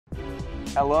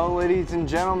Hello ladies and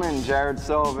gentlemen, Jared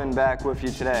Sullivan back with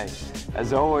you today.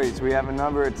 As always, we have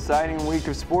another exciting week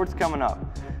of sports coming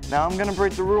up. Now I'm going to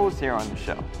break the rules here on the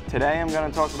show. Today I'm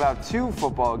going to talk about 2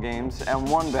 football games and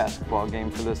 1 basketball game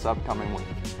for this upcoming week.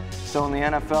 So in the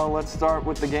NFL, let's start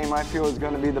with the game I feel is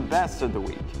going to be the best of the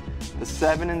week. The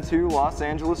 7-2 Los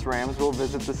Angeles Rams will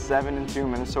visit the 7-2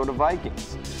 Minnesota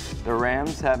Vikings. The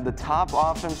Rams have the top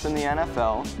offense in the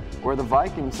NFL, where the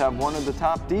Vikings have one of the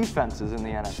top defenses in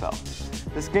the NFL.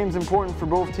 This game's important for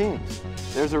both teams.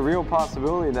 There's a real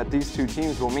possibility that these 2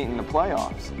 teams will meet in the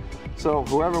playoffs. So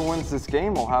whoever wins this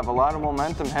game will have a lot of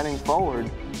momentum heading forward,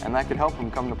 and that could help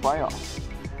them come to playoffs.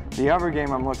 The other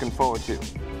game I'm looking forward to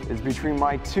is between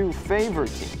my 2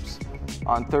 favorite teams.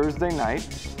 On Thursday night,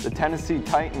 the Tennessee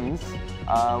Titans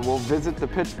will visit the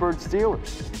Pittsburgh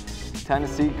Steelers.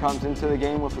 Tennessee comes into the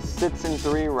game with a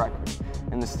 6-3 record,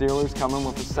 and the Steelers come in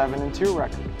with a 7-2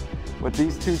 record. With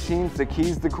these 2 teams, the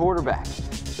key's the quarterback.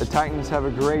 The Titans have a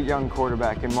great young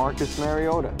quarterback in Marcus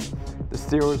Mariota. The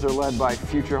Steelers are led by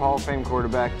future Hall of Fame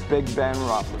quarterback Big Ben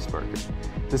Roethlisberger.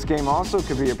 This game also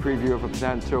could be a preview of a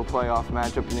potential playoff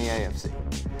matchup in the AFC.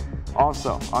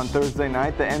 Also, on Thursday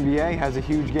night, the NBA has a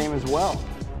huge game as well.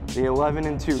 The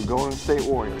 11-2 Golden State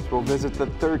Warriors will visit the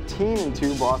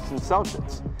 13-2 Boston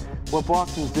Celtics. What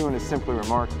Boston's doing is simply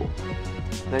remarkable.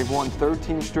 They've won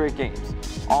 13 straight games,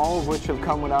 all of which have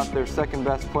come without their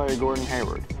second-best player, Gordon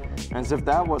Hayward. And as if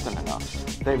that wasn't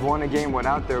enough, they've won a game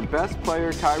without their best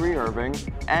player, Kyrie Irving,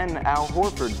 and Al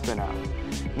Horford's been out.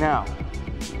 Now,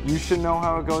 you should know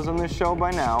how it goes on this show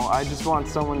by now. I just want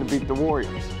someone to beat the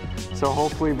Warriors. So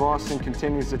hopefully Boston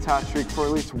continues the top streak for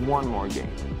at least 1 more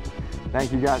game.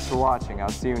 Thank you guys for watching. I'll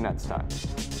see you next time.